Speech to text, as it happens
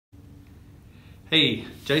Hey,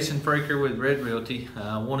 Jason Fraker with Realty.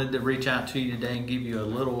 Wanted to reach out to you today and give you a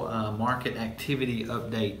little market activity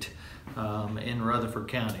update in Rutherford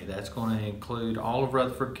County. That's going to include all of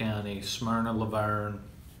Rutherford County, Smyrna, Laverne.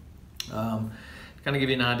 Kind of give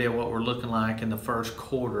you an idea of what we're looking like in the first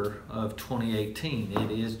quarter of 2018.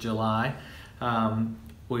 It is July.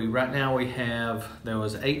 Right now there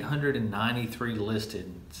was 893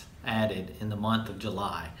 listings added in the month of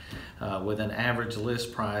July with an average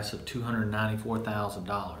list price of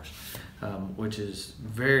 $294,000, which is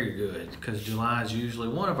very good because July is usually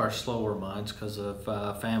one of our slower months because of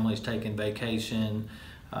families taking vacation,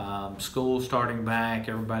 school starting back.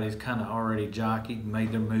 Everybody's kind of already jockeyed,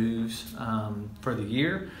 made their moves for the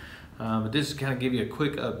year. But this is kind of give you a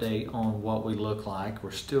quick update on what we look like.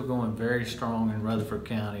 We're still going very strong in Rutherford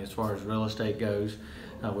County as far as real estate goes.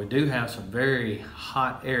 We do have some very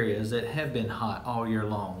hot areas that have been hot all year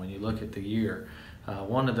long when you look at the year.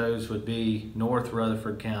 One of those would be North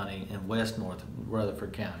Rutherford County and West North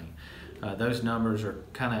Rutherford County. Those numbers are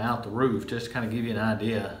kind of out the roof. Just to kind of give you an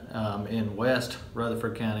idea, in West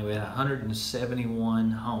Rutherford County we had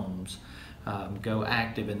 171 homes go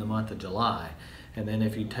active in the month of July. And then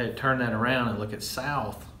if you turn that around and look at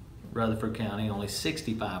South Rutherford County, only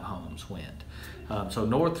 65 homes went. So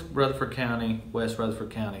North Rutherford County, West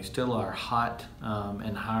Rutherford County still are hot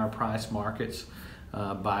and higher price markets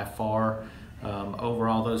by far.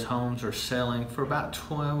 Overall, those homes are selling for about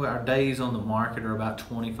 12, our days on the market are about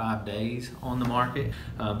 25 days on the market.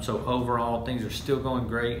 So overall, things are still going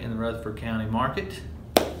great in the Rutherford County market.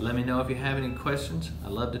 Let me know if you have any questions.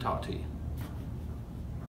 I'd love to talk to you.